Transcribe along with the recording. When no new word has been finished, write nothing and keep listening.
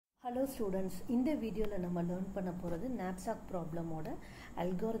Hello students, in this video we will learn knapsack problem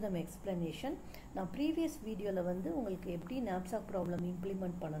algorithm explanation. Now previous video la vandu ungalku eppadi knapsack problem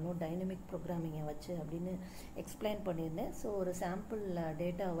implement pananum dynamic programming vachu appdinu explain pannirnen. So ஒரு sample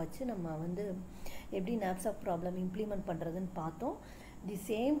data vachu nama vandu eppadi knapsack problem implement pandradhunu paathom. The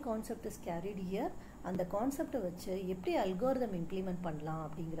same concept is carried here. அந்த concept வச்சு எப்படி algorithm implement பண்ணலாம்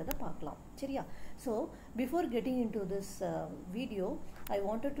அப்படிங்கறத பார்க்கலாம் சரியா so before getting into this video I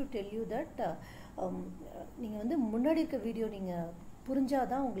wanted to tell you that நீங்க வந்து முன்னாடி இருக்க வீடியோ நீங்க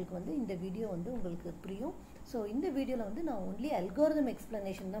புரிஞ்சாதான் உங்களுக்கு வந்து இந்த வீடியோ வந்து உங்களுக்கு புரியும் so இந்த வீடியோல வந்து நான் only algorithm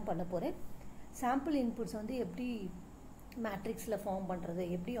explanation தான் பண்ண போறேன் sample inputs வந்து எப்படி மேட்ரிக்ஸ்ல ஃபார்ம் பண்றது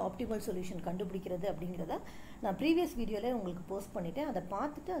எப்படி ஆப்டிமல் சொல்யூஷன் கண்டுபிடிக்கிறது அப்படிங்கறத நான் previous வீடியோல உங்களுக்கு போஸ்ட் பண்ணிட்டேன் அத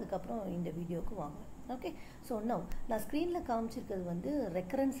பார்த்துட்டு அதுக்கு அப்புறம் இந்த வீடியோக்கு வாங்க okay so now நான் ஸ்கிரீன்ல காமிச்சிருக்கிறது வந்து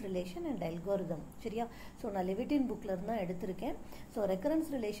ரெக்கரன்ஸ் ரிலேஷன் அண்ட் அல்காரிதம் சரியா சோ நான் லெவிட்டின் புக்ல இருந்து தான் எடுத்துர்க்கேன் சோ ரெக்கரன்ஸ்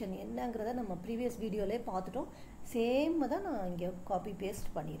ரிலேஷன் என்னங்கறத நம்ம previous வீடியோலயே பார்த்துட்டோம் சேம் தான் நான் இங்க காப்பி பேஸ்ட்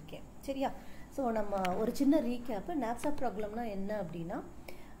பண்ணிருக்கேன் சரியா சோ நம்ம ஒரு சின்ன ரீகேப் knapsack ப்ராப்ளம்னா என்ன அப்படினா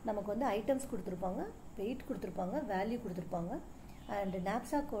நமக்கு வந்து ஐட்டம்ஸ் கொடுத்திருப்பாங்க weight கொடுத்திருப்பாங்க வேல்யூ கொடுத்திருப்பாங்க and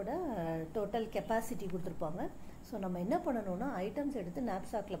knapsack ஓட டோட்டல் கெபாசிட்டி கொடுத்திருப்பாங்க சோ நம்ம என்ன பண்ணனும்னா ஐட்டம்ஸ் எடுத்து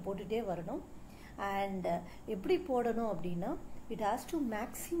knapsackல போட்டுட்டே வரணும் and எப்படி போடணும் அப்படினா it has to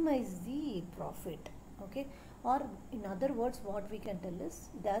maximize the profit okay or in other words what we can tell is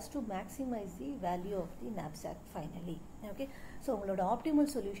it has to maximize the value of the knapsack finally okay so உங்களோட optimal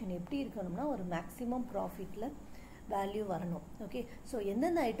solution எப்படி இருக்கணும்னா ஒரு maximum profitல value வரணும் okay so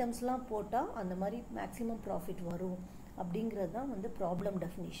எந்தெந்த ஐட்டம்ஸ்லாம் போட்டா அந்த மாதிரி maximum profit வரும் அப்படிங்கிறது தான் வந்து problem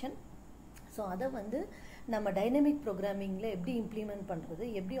definition so அத வந்து நம்ம டைனமிக் ப்ரோகிராமிங்ல எப்படி இம்ப்ளிமென்ட் பண்றது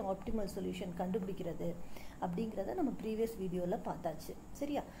எப்படி ஆப்டிமல் சொல்யூஷன் கண்டுபிடிக்கிறது அப்படிங்கறத நம்ம previous வீடியோல பார்த்தாச்சு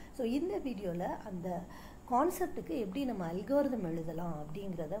சரியா சோ இந்த வீடியோல அந்த கான்செப்ட்க்கு எப்படி நம்ம அல்காரிதம் எழுதலாம்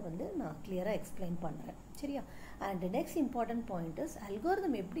அப்படிங்கறத வந்து நான் கிளியரா எக்ஸ்பிளைன் பண்றேன் சரியா and the next important point is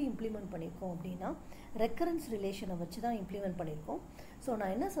algorithm எப்படி இம்ப்ளிமென்ட் பண்ணிருக்கோம் அப்படினா ரெக்கரன்ஸ் ரிலேஷனை வச்சு தான் இம்ப்ளிமென்ட் பண்ணிருக்கோம் சோ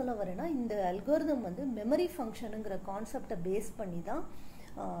நான் என்ன சொல்ல வரேன்னா இந்த அல்காரிதம் வந்து மெமரி ஃபங்க்ஷன்ங்கற கான்செப்ட பேஸ் பண்ணி தான்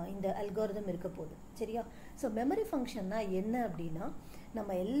இந்த அல்காரிதம் இருக்க போகுது சரியா சோ மெமரி ஃபங்க்ஷன்னா என்ன அப்படினா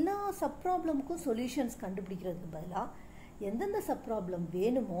நம்ம எல்லா சப் ப்ராப்ளம்க்கும் சொல்யூஷன்ஸ் கண்டுபிடிக்கிறதுக்கு பதிலா எந்தெந்த சப் ப்ராப்ளம்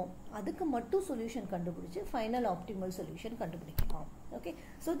வேணுமோ அதுக்கு மட்டும் சொல்யூஷன் கண்டுபிடிச்சு ஃபைனல் ஆப்டிமல் சொல்யூஷன் கண்டுபிடிக்கலாம் okay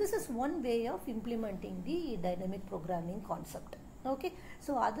so this is one way of implementing the dynamic programming concept okay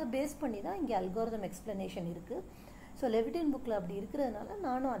so அத பேஸ் பண்ணி தான் இங்க அல்காரிதம் எக்ஸ்பிளனேஷன் இருக்கு சோ லெவிட்டின் புக்ல அப்படி இருக்குறதுனால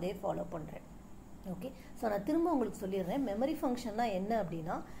நானும் அதே ஃபாலோ பண்றேன் ஓகே சோ நான் திரும்ப உங்களுக்கு சொல்லிறேன் மெமரி ஃபங்க்ஷன்னா என்ன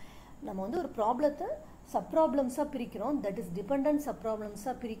அப்படினா நம்ம வந்து ஒரு ப்ராப்ளத்தை சப் ப்ராப்ளம்ஸா பிரிக்கிறோம் தட் இஸ் டிபெண்டன்ட் சப்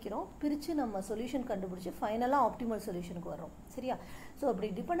ப்ராப்ளம்ஸா பிரிச்சு நம்ம சொல்யூஷன் கண்டுபிடிச்சு ஃபைனலா ஆப்டிமல் சொல்யூஷனுக்கு வரோம் சரியா சோ அப்படி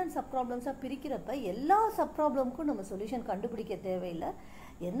டிபெண்டன்ட் சப் ப்ராப்ளம்ஸா பிரிக்கிறப்ப எல்லா சப் ப்ராப்ளம்க்கும் நம்ம சொல்யூஷன் கண்டுபிடிக்க தேவையில்லை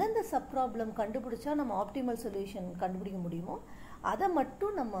எந்தெந்த சப் ப்ராப்ளம் கண்டுபிடிச்சா நம்ம ஆப்டிமல் சொல்யூஷன் கண்டுபிடிக்க முடியுமோ அத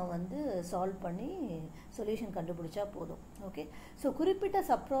மட்டும் நம்ம வந்து சால்வ் பண்ணி சொல்யூஷன் கண்டுபிடிச்சா போதும் ஓகே சோ குறிப்பிட்ட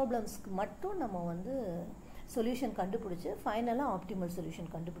சப் ப்ராப்ளம்ஸ்க்கு மட்டும் நம்ம வந்து சொல்யூஷன் கண்டுபிடிச்சு ஃபைனலா ஆப்டிமல் சொல்யூஷன்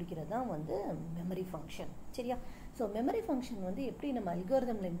கண்டுபிடிக்கிறது தான் வந்து மெமரி ஃபங்க்ஷன் சரியா சோ மெமரி ஃபங்க்ஷன் வந்து எப்படி நம்ம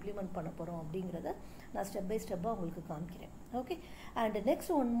அல்காரிதம்ல இம்ப்ளிமென்ட் பண்ண போறோம் அப்படிங்கறத நான் ஸ்டெப் பை ஸ்டெப்பா உங்களுக்கு காமிக்கிறேன் okay and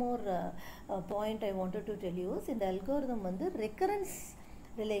next one more point I wanted to tell you is in the algorithm வந்து recurrence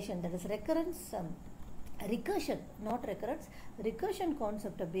relation that is recurrence recursion not recurrence recursion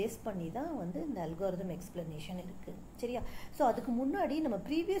concept base பண்ணி தான் வந்து இந்த algorithm explanation இருக்கு சரியா சோ அதுக்கு முன்னாடி நம்ம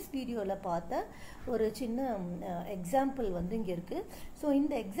previous வீடியோல பார்த்த ஒரு சின்ன எக்ஸாம்பிள் வந்து இங்க இருக்கு சோ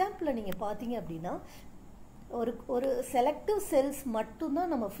இந்த எக்ஸாம்பிளை நீங்க பாத்தீங்க அப்படினா ஒரு செலக்டிவ் செல்ஸ் மட்டும்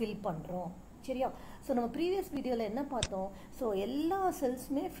தான் நம்ம ஃபில் பண்றோம் சரியா சோ நம்ம previous வீடியோல என்ன பார்த்தோம் சோ எல்லா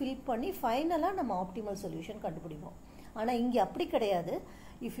செல்ஸ்மே ஃபில் பண்ணி ஃபைனலா நம்ம ஆப்டிமல் சொல்யூஷன் கண்டுபிடிப்போம் ஆனா இங்க அப்படி கிடையாது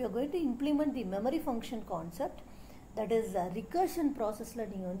if you are going to implement the memory function concept that is recursion processல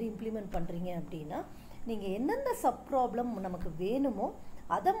நீங்க வந்து implement பண்றீங்க அப்படினா நீங்க என்னென்ன சப் ப்ராப்ளம் நமக்கு வேணுமோ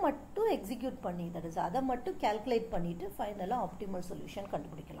அத மட்டும் எக்ஸிக்யூட் பண்ணி that is அத மட்டும் கால்குலேட் பண்ணிட்டு ஃபைனலா ஆப்டிமல் சொல்யூஷன்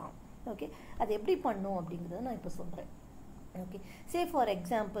கண்டுபிடிக்கலாம் ஓகே அது எப்படி பண்ணனும் அப்படிங்கறத நான் இப்ப சொல்றேன் okay say for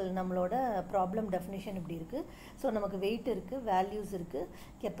example நம்மளோட problem definition இப்படி இருக்கு சோ நமக்கு weight இருக்கு values இருக்கு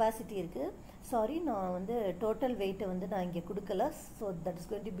capacity இருக்கு sorry நான் வந்து total weight வந்து நான் இங்க கொடுக்கல so that is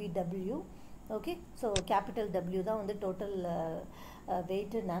going to be w okay so capital W தான் வந்து total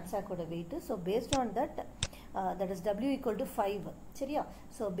weight knapsack ஓட weight so based on that that is w equal to 5 சரியா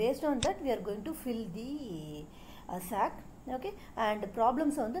so based on that we are going to fill the sack okay and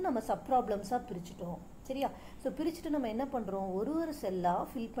problems வந்து நம்ம sub problems-ஆ பிரிச்சிட்டோம் சரியா so பிரிச்சிட்டு நம்ம என்ன பண்றோம் ஒரு செல்லா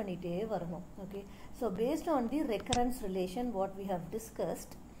ஃபில் பண்ணிட்டே வரணும் okay so based on the recurrence relation what we have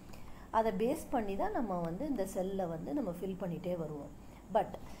discussed அத பேஸ் பண்ணி தான் நம்ம வந்து இந்த செல்ல வந்து நம்ம ஃபில் பண்ணிட்டே வருவோம்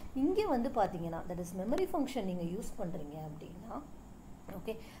பட் இங்கே வந்து பார்த்தீங்கன்னா தட் இஸ் மெமரி ஃபங்க்ஷன் நீங்கள் யூஸ் பண்ணுறீங்க அப்படின்னா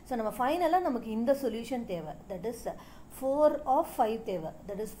ஓகே. ஸோ நம்ம ஃபைனலாக நமக்கு இந்த சொல்யூஷன் தேவை, தட் இஸ் 4 of 5 தேவை,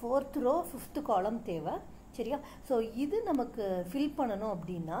 that is 4th row 5th column தேவை. சரியா? ஸோ இது நமக்கு ஃபில் பண்ணணும்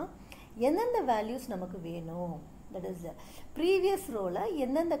அப்படின்னா எந்தெந்த வேல்யூஸ் நமக்கு வேணும், தட் இஸ் ப்ரீவியஸ் ரோவில்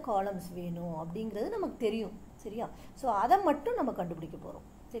எந்தெந்த காலம்ஸ் வேணும் அப்படிங்கிறது நமக்கு தெரியும். சரியா? ஸோ அதை மட்டும் நம்ம கண்டுபிடிக்க போகிறோம்.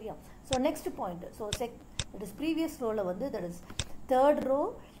 சரியா? So next point, so that is previous ரோவில் வந்து தட் இஸ்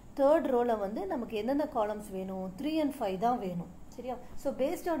தேர்ட் ரோவில் வந்து நமக்கு எந்தெந்த காலம்ஸ் வேணும், 3 and 5 தான் வேணும். சரியா? So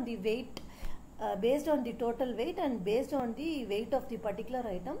based on the weight, based on the total weight and based on the weight of the particular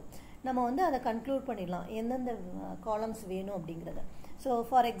item நம்ம வந்து அதை கன்க்ளூட் பண்ணிடலாம் எந்தெந்த காலம்ஸ் வேணும் அப்படிங்கிறத. ஸோ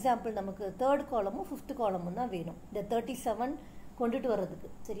ஃபார் எக்ஸாம்பிள் நமக்கு 3rd காலமும் 5th காலமும் தான் வேணும் இந்த 37 கொண்டுட்டு வர்றதுக்கு.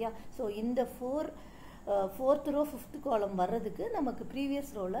 சரியா? ஸோ இந்த 4th row 5th காலம் வர்றதுக்கு நமக்கு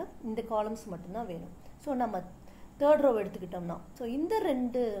ப்ரீவியஸ் ரோவில் இந்த காலம்ஸ் மட்டும்தான் வேணும். ஸோ நம்ம 3rd row எடுத்துக்கிட்டோம்னா ஸோ இந்த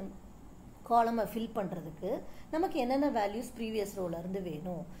 2 காலமை ஃபில் பண்ணுறதுக்கு நமக்கு என்னென்ன வேல்யூஸ் ப்ரீவியஸ் ரோலேருந்து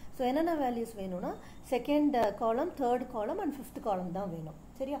வேணும். ஸோ என்னென்ன வேல்யூஸ் வேணும்னா 2nd காலம், 3rd காலம் அண்ட் 5th காலம் தான் வேணும்.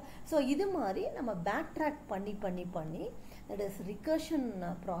 சரியா? ஸோ இது மாதிரி நம்ம பேக் ட்ராக் பண்ணி தட் இஸ் ரிகர்ஷன்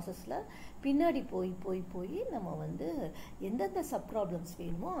ப்ராசஸில் பின்னாடி போய் நம்ம வந்து எந்தெந்த சப் ப்ராப்ளம்ஸ்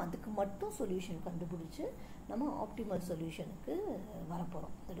வேணுமோ அதுக்கு மட்டும் சொல்யூஷன் கண்டுபிடிச்சி நம்ம optimal சொல்யூஷனுக்கு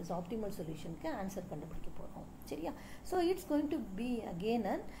வரப்போகிறோம். That is optimal சொல்யூஷனுக்கு answer கண்டுபிடிக்க போகிறோம். சரியா? So it's going to be again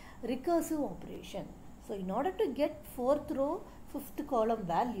an recursive operation. So in order to get 4th row 5th column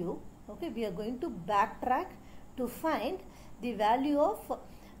value, okay, we are going to backtrack to find the value of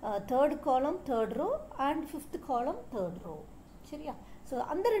 3rd column 3rd row and 5th column 3rd row. சரியா? So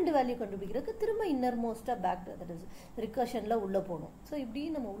அந்த 2 value கண்டுபிடிக்கிறதுக்கு திரும்ப இன்னர்மோஸ்டாக back that is ரிகர்ஷனில் உள்ளே போகணும். So இப்படி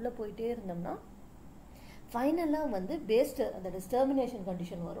நம்ம உள்ளே போயிட்டே இருந்தோம்னா ஃபைனலாக வந்து based that is termination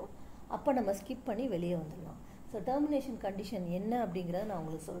condition வரும். அப்போ நம்ம ஸ்கிப் பண்ணி வெளியே வந்துடலாம். ஸோ டெர்மினேஷன் கண்டிஷன் என்ன அப்படிங்கிறத நான்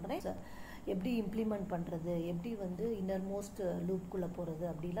உங்களுக்கு சொல்கிறேன். எப்படி இம்ப்ளிமெண்ட் பண்ணுறது, எப்படி வந்து இன்னர்மோஸ்ட் லூப்குள்ளே போகிறது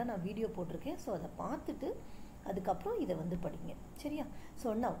அப்படிலாம் நான் வீடியோ போட்டிருக்கேன். ஸோ அதை பார்த்துட்டு அதுக்கப்புறம் இதை வந்து படிங்க. சரியா? So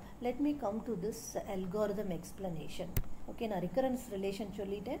now let me come to this algorithm explanation. Okay, நான் ரிகரன்ஸ் ரிலேஷன்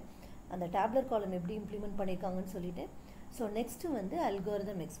சொல்லிட்டேன், அந்த டேப்லர் காலம் எப்படி இம்ப்ளிமெண்ட் பண்ணியிருக்காங்கன்னு சொல்லிட்டேன். ஸோ நெக்ஸ்ட்டு வந்து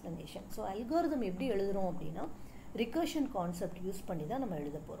அல்காரிதம் எக்ஸ்பிளனேஷன். ஸோ அல்காரிதம் எப்படி எழுதுகிறோம் அப்படின்னா ரிகர்ஷன் கான்செப்ட் யூஸ் பண்ணி தான் நம்ம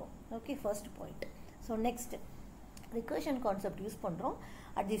எழுத போகிறோம். Okay, first point. So next recursion concept use பண்ணுறோம்.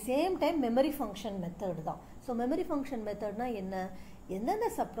 At the same time memory function method தான். ஸோ மெமரி ஃபங்க்ஷன் மெத்தட்னா என்ன, எந்தெந்த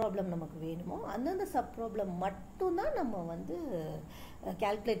சப் ப்ராப்ளம் நமக்கு வேணுமோ அந்தந்த சப் ப்ராப்ளம் மட்டும்தான் நம்ம வந்து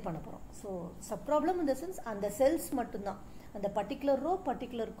கால்குலேட் பண்ண போகிறோம். ஸோ சப் ப்ராப்ளம் இந்த சென்ஸ் அந்த செல்ஸ் மட்டும்தான், அந்த பர்டிகுலர் ரோ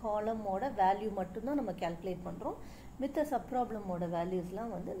பர்டிகுலர் காலமோட வேல்யூ மட்டும்தான் நம்ம கால்குலேட் பண்ணுறோம். மித்த சப் ப்ராப்ளமோட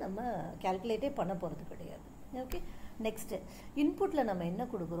வேல்யூஸ்லாம் வந்து நம்ம கால்குலேட்டே பண்ண போகிறது கிடையாது. ஓகே, நெக்ஸ்ட் இன்புட்டில் நம்ம என்ன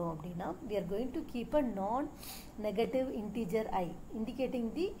கொடுக்குறோம் அப்படின்னா we are going to keep a non-negative integer I indicating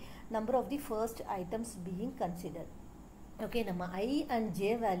the number of the first items being considered. Okay, நம்ம I and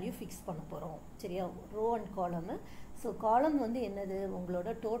J value fix பண்ண போகிறோம். சரியா? Row and column. ஸோ காலம் வந்து என்னது, உங்களோட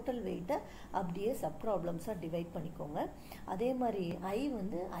டோட்டல் வெயிட்டை அப்படியே சப் ப்ராப்ளம்ஸாக டிவைட் பண்ணிக்கோங்க. அதே மாதிரி I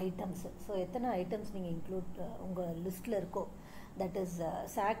வந்து ஐட்டம்ஸு. ஸோ எத்தனை ஐட்டம்ஸ் நீங்கள் இன்க்ளூட் உங்கள் லிஸ்ட்டில் இருக்கோ தட் இஸ்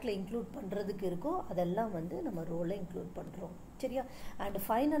சாக்கில் இன்க்ளூட் பண்ணுறதுக்கு இருக்கோ அதெல்லாம் வந்து நம்ம ரோவில் இன்க்ளூட் பண்ணுறோம். சரியா? அண்ட்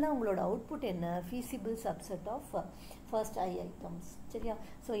ஃபைனலாக உங்களோட அவுட்புட் என்ன, feasible subset of first I items. சரியா?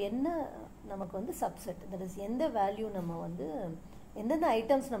 ஸோ என்ன நமக்கு வந்து சப்செட், தட் இஸ் எந்த வேல்யூ நம்ம வந்து எந்தெந்த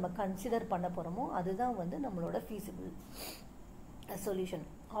ஐட்டம்ஸ் நம்ம கன்சிடர் பண்ண போகிறோமோ அதுதான் வந்து நம்மளோட feasible solution,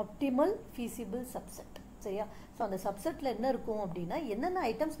 optimal feasible subset. சரியா? ஸோ அந்த சப்செட்டில் என்ன இருக்கும் அப்படின்னா என்னென்ன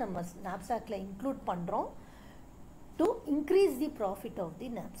ஐட்டம்ஸ் நம்ம knapsackல இன்க்ளூட் பண்ணுறோம் to increase the profit of the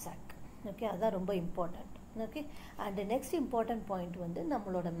knapsack. Okay, அதான் ரொம்ப important. Okay, and next important point வந்து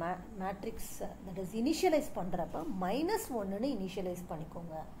நம்மளோட மேட்ரிக்ஸ் தட் இஸ் இனிஷியலைஸ் பண்ணுறப்ப -1ன்னு இனிஷியலைஸ்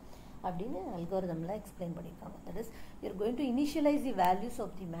பண்ணிக்கோங்க அப்படின்னு அல்காரிதமில் எக்ஸ்பிளைன் பண்ணியிருக்காங்க. That is you are going to initialise the values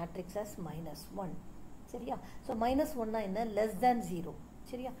of the matrix as -1. சரியா? So -1னா என்ன, லெஸ் தேன் 0.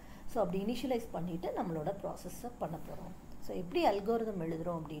 சரியா? ஸோ அப்படி இனிஷியலைஸ் பண்ணிவிட்டு நம்மளோட ப்ராசஸை பண்ண போகிறோம். ஸோ எப்படி அல்காரிதம்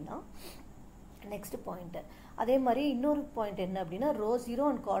எழுதுகிறோம் அப்படின்னா நெக்ஸ்ட் பாயிண்ட்டு அதே மாதிரி இன்னொரு பாயிண்ட் என்ன அப்படின்னா ரோ 0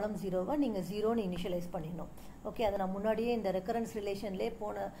 அண்ட் காலம் 0வை நீங்கள் 0ன்னு இனிஷியலைஸ் பண்ணிடணும். ஓகே, அதை நான் முன்னாடியே இந்த ரெக்கரன்ஸ் ரிலேஷன்லேயே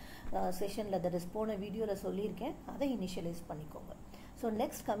போன செஷனில் தட் இஸ் போன வீடியோவில் சொல்லியிருக்கேன், அதை இனிஷியலைஸ் பண்ணிக்கோங்க. So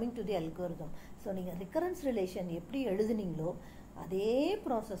next coming to the algorithm. So நீங்கள் ரெக்கரன்ஸ் ரிலேஷன் எப்படி எழுதுனீங்களோ அதே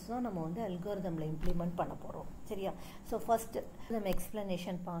ப்ராசஸ் தான் நம்ம வந்து அல்காரிதமில் இம்ப்ளிமெண்ட் பண்ண போகிறோம். சரியா? ஸோ ஃபஸ்ட்டு நம்ம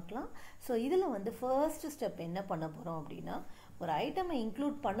எக்ஸ்பிளனேஷன் பார்க்கலாம். ஸோ இதில் வந்து ஃபர்ஸ்ட் ஸ்டெப் என்ன பண்ண போகிறோம் அப்படின்னா ஒரு ஐட்டமை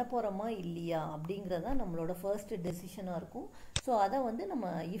இன்க்ளூட் பண்ண போகிறோமா இல்லையா அப்படிங்கிறது தான் நம்மளோட ஃபர்ஸ்ட் டெசிஷனாக இருக்கும். ஸோ அதை வந்து நம்ம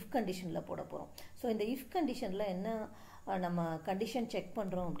இஃப் கண்டிஷனில் போட போகிறோம். ஸோ இந்த இஃப் கண்டிஷனில் என்ன நம்ம கண்டிஷன் செக்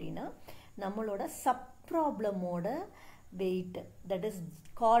பண்ணுறோம் அப்படின்னா நம்மளோட sub ப்ராப்ளமோட weight, that is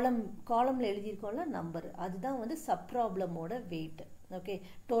columnல எழுதியிருக்கோம்ல number, அதுதான் வந்து sub ப்ராப்ளமோட wait. Okay,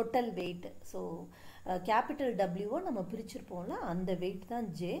 total wait. So capital டபிள்யூவை நம்ம பிரிச்சிருப்போம்ல, அந்த வெயிட் தான்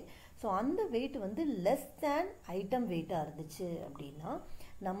ஜே. ஸோ அந்த வெயிட் வந்து லெஸ் தேன் ஐட்டம் வெயிட்டாக இருந்துச்சு அப்படின்னா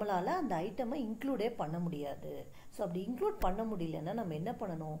நம்மளால் அந்த ஐட்டமை இன்க்ளூடே பண்ண முடியாது. ஸோ அப்படி இன்க்ளூட் பண்ண முடியலன்னா நம்ம என்ன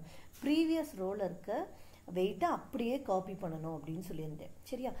பண்ணணும், ப்ரீவியஸ் ரோவில் இருக்க வெயிட்டை அப்படியே காப்பி பண்ணணும் அப்படின்னு சொல்லியிருந்தேன்.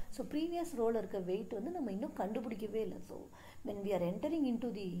 சரியா? ஸோ ப்ரீவியஸ் ரோவில் இருக்க வெயிட் வந்து நம்ம இன்னும் கண்டுபிடிக்கவே இல்லை. So when we are entering into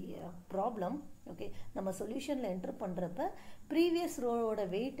the problem, okay, நம்ம சொல்யூஷனில் என்டர் பண்ணுறப்ப ப்ரீவியஸ் ரோவோட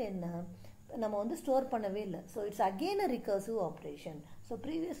வெயிட் என்ன நம்ம வந்து ஸ்டோர் பண்ணவே இல்லை. So it's again a recursive operation. So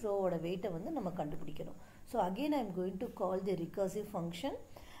previous ரோவோட வெயிட்டை வந்து நம்ம கண்டுபிடிக்கணும். So again I am going to call the recursive function.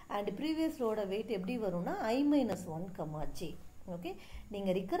 And previous ரோவோட wait எப்படி வரும்னா i-1, j. ஓகே,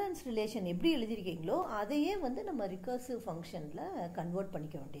 நீங்கள் ரிகரன்ஸ் ரிலேஷன் எப்படி எழுதியிருக்கீங்களோ அதையே வந்து நம்ம ரிகர்சிவ் ஃபங்க்ஷனில் கன்வெர்ட்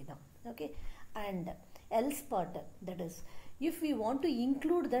பண்ணிக்க வேண்டியதுதான். Okay, and else part, that is if we want to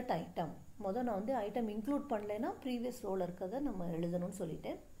include that item. முதல் நான் வந்து ஐட்டம் இன்க்ளூட் பண்ணலைன்னா ப்ரீவியஸ் ரோவில் இருக்கிறத நம்ம எழுதணும்னு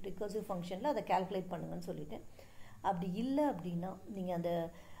சொல்லிட்டேன். ரிகர்சிவ் ஃபங்க்ஷனில் அதை கால்குலேட் பண்ணுங்கன்னு சொல்லிட்டேன். அப்படி இல்லை அப்படின்னா நீங்கள் அந்த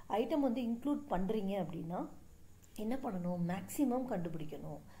ஐட்டம் வந்து இன்க்ளூட் பண்ணுறீங்க அப்படின்னா என்ன பண்ணணும், மேக்ஸிமம்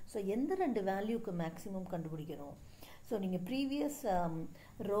கண்டுபிடிக்கணும். ஸோ எந்த ரெண்டு வேல்யூக்கு மேக்ஸிமம் கண்டுபிடிக்கணும்? ஸோ நீங்கள் previous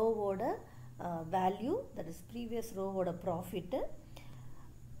ரோவோட value, that is previous ரோவோட profit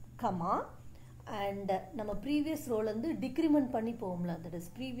comma, and நம்ம ப்ரீவியஸ் ரோலேருந்து டிக்ரிமெண்ட் பண்ணி போகும்ல, தட் இஸ்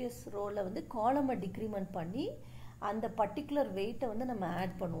ப்ரீவியஸ் ரோவில் வந்து காலமை டிக்ரிமெண்ட் பண்ணி அந்த பர்டிகுலர் வெயிட்டை வந்து நம்ம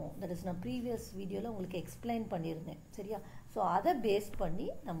ஆட் பண்ணுவோம். தட் இஸ் நான் ப்ரீவியஸ் வீடியோவில் உங்களுக்கு எக்ஸ்பிளைன் பண்ணியிருந்தேன். சரியா? ஸோ அதை பேஸ் பண்ணி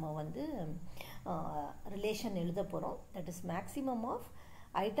நம்ம வந்து ரிலேஷன் எழுத போகிறோம். That is maximum of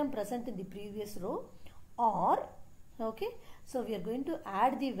item present in the previous row R, okay, so we are going to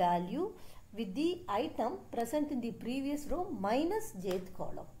add the value with the item present in the previous row minus jth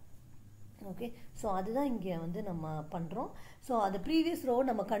column. Okay, so அதுதான் இங்கே வந்து நம்ம பண்ணுறோம். So அது previous row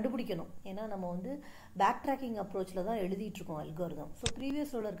நம்ம கண்டுபிடிக்கணும். ஏன்னா நம்ம வந்து பேக் ட்ராக்கிங் அப்ரோச்சில் தான் எழுதிட்டுருக்கோம் அல்காரிதம். ஸோ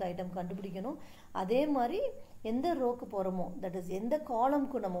ப்ரீவியஸ் ரோவில் இருக்க ஐட்டம் கண்டுபிடிக்கணும். அதே மாதிரி எந்த ரோக்கு போகிறோமோ, தட் இஸ் எந்த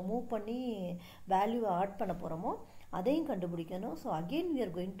காலம்க்கு நம்ம மூவ் பண்ணி வேல்யூவை ஆட் பண்ண போகிறோமோ அதையும் கண்டுபிடிக்கணும். So again we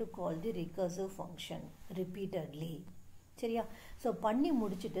are going to call the recursive function repeatedly. சரியா? ஸோ பண்ணி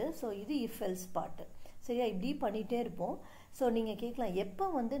முடிச்சுட்டு, ஸோ இது if else பார்ட்டு. சரியா? இப்படி பண்ணிகிட்டே இருப்போம். ஸோ நீங்கள் கேட்கலாம், எப்போ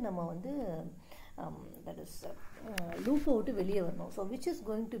வந்து நம்ம வந்து தட் இஸ் லூப்பை விட்டு வெளியே வரணும். So which is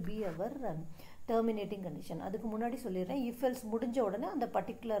going to be our terminating condition. அதுக்கு முன்னாடி சொல்லிடுறேன், if else முடிஞ்ச உடனே அந்த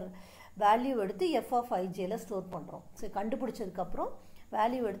பர்டிகுலர் வேல்யூ எடுத்து f of ijல ஸ்டோர் பண்ணுறோம். ஸோ கண்டுபிடிச்சதுக்கப்புறம்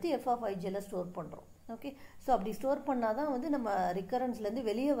வேல்யூ எடுத்து f of ijல ஸ்டோர் பண்ணுறோம். ஓகே, ஸோ அப்படி ஸ்டோர் பண்ணால் தான் வந்து நம்ம ரிகரன்ஸ்லேருந்து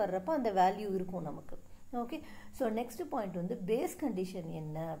வெளியே வர்றப்ப அந்த வேல்யூ இருக்கும் நமக்கு. ஓகே, ஸோ நெக்ஸ்ட் பாயிண்ட் வந்து பேஸ் கண்டிஷன்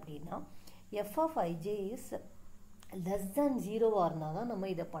என்ன அப்படின்னா, f of ij is less than 0 இருந்தால் தான் நம்ம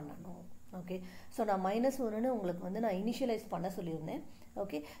இதை பண்ணணும். ஓகே, ஸோ நான் -1ன்னு உங்களுக்கு வந்து நான் இனிஷியலைஸ் பண்ண சொல்லியிருந்தேன்.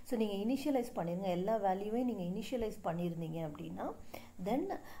 ஓகே, ஸோ நீங்கள் இனிஷியலைஸ் பண்ணிடுங்க, எல்லா வேல்யூவையும் நீங்கள் இனிஷியலைஸ் பண்ணியிருந்தீங்க அப்படின்னா தென்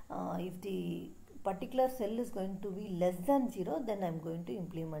if the particular cell is going to be less than 0, then I am going to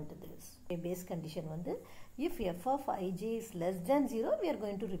implement this. A base condition வந்து if f of ij is less than 0, we are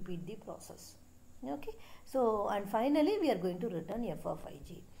going to repeat the process. Okay, so and finally we are going to return f of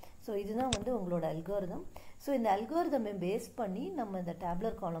ij. So இதுதான் வந்து உங்களோட algorithm. So இந்த அல்காரிதமை base பண்ணி நம்ம இந்த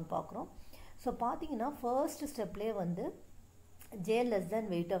டேப்லர் காலம் பார்க்குறோம். ஸோ பார்த்தீங்கன்னா ஃபர்ஸ்ட் ஸ்டெப்லேயே வந்து j less than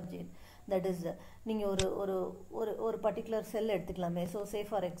weight of j. That is நீங்கள் ஒரு particular sell எடுத்துக்கலாமே. So say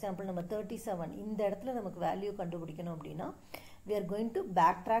for example நம்ம 37 இந்த இடத்துல நமக்கு வேல்யூ கண்டுபிடிக்கணும் அப்படின்னா we are going to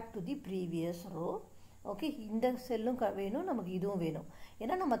backtrack to the previous row. Okay, இந்த செல்லும் வேணும், நமக்கு இதுவும் வேணும்.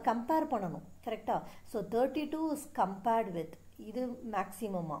 ஏன்னா நம்ம கம்பேர் பண்ணணும். கரெக்டாக? ஸோ 32 இஸ் கம்பேர்ட் வித் இது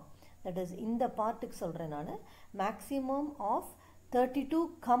மேக்ஸிமமாக, தட் இஸ் இந்த பார்ட்டுக்கு சொல்கிறேன் நான், மேக்ஸிமம் ஆஃப் 32,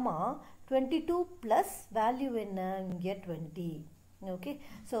 22 ப்ளஸ் வேல்யூ என்ன இங்கே 20. ஓகே,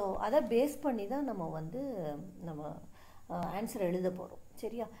 ஸோ அதை பேஸ் பண்ணி தான் நம்ம வந்து நம்ம ஆன்சர் எழுத போகிறோம்.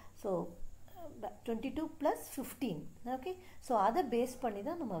 சரியா? ஸோ 22 + 15. ஓகே, ஸோ அதை பேஸ் பண்ணி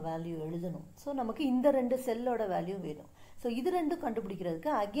தான் நம்ம வேல்யூ எழுதணும். ஸோ நமக்கு இந்த ரெண்டு செல்லோட வேல்யூ வேணும். ஸோ இது ரெண்டும்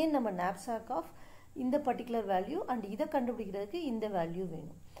கண்டுபிடிக்கிறதுக்கு அகெயின் நம்ம knapsack ஆஃப் இந்த பர்டிகுலர் வேல்யூ அண்ட் இதை கண்டுபிடிக்கிறதுக்கு இந்த வேல்யூ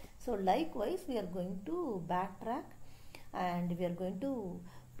வேணும். So likewise we are going to backtrack and we are going to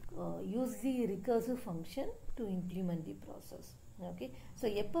use the recursive function to implement the process. Okay, so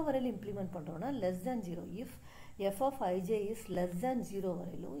எப்போ வரையிலும் இம்ப்ளிமெண்ட் பண்ணுறோன்னா less than 0, if f of ij is less than 0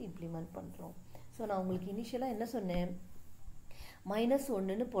 வரையிலும் implement பண்ணுறோம். So நான் உங்களுக்கு இனிஷியலாக என்ன சொன்னேன்,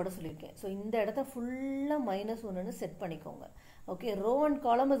 -1ன்னு போட சொல்லியிருக்கேன். ஸோ இந்த இடத்த ஃபுல்லாக -1ன்னு செட் பண்ணிக்கோங்க. ஓகே ரோ அண்ட்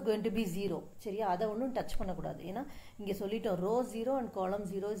காலம் இஸ் கோயிங் டு பி 0 சரியா அதை ஒன்றும் டச் பண்ணக்கூடாது ஏன்னா இங்கே சொல்லிட்டோம் ரோ 0 அண்ட் காலம்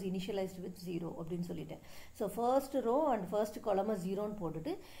 0 இஸ் இனிஷியலைஸ்டு வித் 0 அப்படின்னு சொல்லிட்டேன் so first row and first காலமை 0ன்னு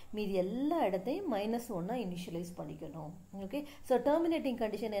போட்டுட்டு மீதி எல்லா இடத்தையும் -1 இனிஷியலைஸ் பண்ணிக்கணும் ஓகே ஸோ டெர்மினேட்டிங்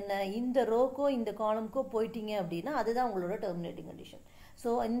கண்டிஷன் என்ன இந்த ரோக்கோ இந்த காலம்க்கோ போயிட்டீங்க அப்படின்னா அதுதான் உங்களோட டெர்மினேட்டிங் கண்டிஷன்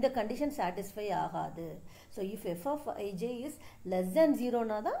ஸோ இந்த கண்டிஷன் சாட்டிஸ்ஃபை ஆகாது so if F of ஐஜே is less than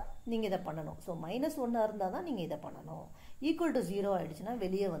 0னா தான் நீங்கள் இதை பண்ணணும் ஸோ -1 இருந்தால் தான் நீங்கள் இதை பண்ணணும் ஈக்குவல் டு 0 ஆகிடுச்சுன்னா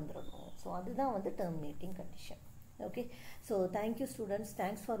வெளியே வந்துடணும் ஸோ அதுதான் வந்து terminating condition okay so thank you students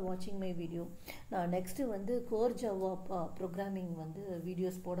thanks for வாட்சிங் மை வீடியோ நான் நெக்ஸ்ட்டு வந்து கோர் ஜாவா ப்ரோக்ராமிங் வந்து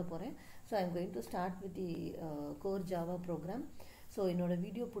வீடியோஸ் போட போகிறேன் so I am going to start with the core Java program so என்னோடய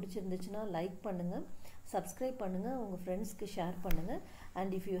வீடியோ பிடிச்சிருந்துச்சுன்னா லைக் பண்ணுங்கள் சப்ஸ்கிரைப் பண்ணுங்கள் உங்கள் ஃப்ரெண்ட்ஸ்க்கு ஷேர் பண்ணுங்கள்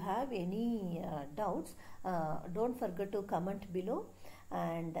and if you have any doubts don't forget to comment below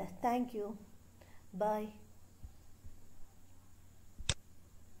and thank you bye